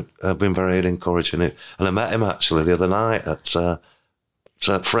 It's been very encouraging. And I met him actually the other night at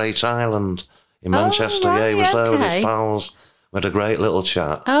Freight Island in Manchester. Right, he was there with his pals. We had a great little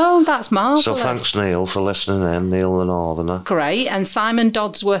chat. Oh, that's marvellous. So thanks, Neil, for listening in, Neil the Northerner. Great. And Simon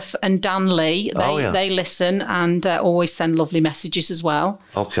Dodsworth and Dan Lee, they listen and always send lovely messages as well.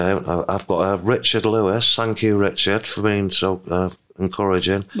 OK, I've got Richard Lewis. Thank you, Richard, for being so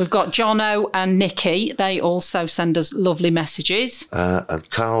encouraging. We've got Jono and Nikki. They also send us lovely messages. And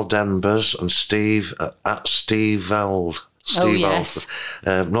Carl Denbers and Steve at Steve Eld. Yes.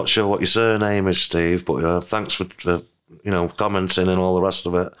 I'm not sure what your surname is, Steve, but thanks for commenting and all the rest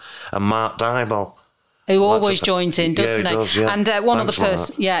of it. And Mark Dybel, who always joins in, doesn't he? Does, yeah. And one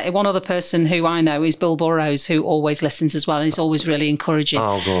other person who I know is Bill Burrows, who always listens as well, and is always really encouraging.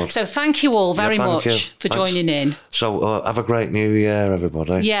 Oh, good. So thank you all very much for joining in. So have a great New Year,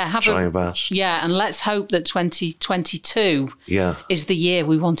 everybody. Yeah, try your best. Yeah, and let's hope that 2022 is the year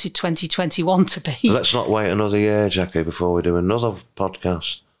we wanted 2021 to be. Let's not wait another year, Jackie, before we do another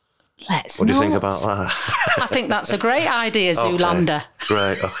podcast. What do you think about that? I think that's a great idea, Zoolander.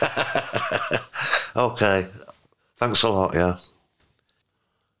 Great. OK. Thanks a lot, yeah.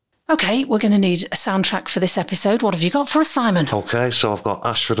 OK, we're going to need a soundtrack for this episode. What have you got for us, Simon? OK, so I've got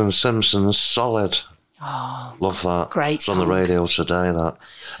Ashford and Simpson's Solid. Oh, love that. Great It's on the radio today, that.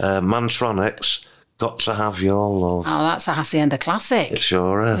 Mantronics, Got to Have Your Love. Oh, that's a Hacienda classic. It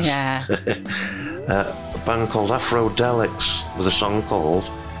sure is. Yeah. A band called Afrodelics with a song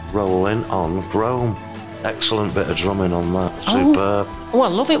called Rolling on Chrome. Excellent bit of drumming on that. Superb. Oh, I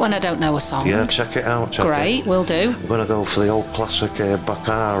love it when I don't know a song. Yeah, check it out. Great, will do. I'm going to go for the old classic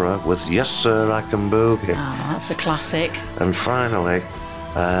Baccara with Yes Sir, I Can Boogie. Oh, that's a classic. And finally,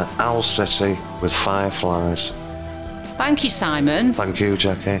 Owl City with Fireflies. Thank you, Simon. Thank you,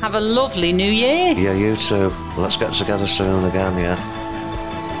 Jackie. Have a lovely New Year. Yeah, you too. Let's get together soon again, yeah.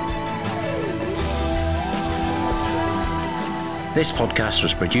 This podcast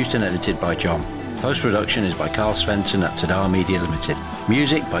was produced and edited by John. Post-production is by Carl Svensson at Tadar Media Limited.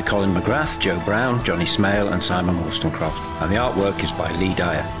 Music by Colin McGrath, Joe Brown, Johnny Smale and Simon Wollstonecroft. And the artwork is by Lee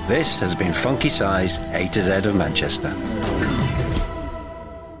Dyer. This has been Funky Size, A to Z of Manchester.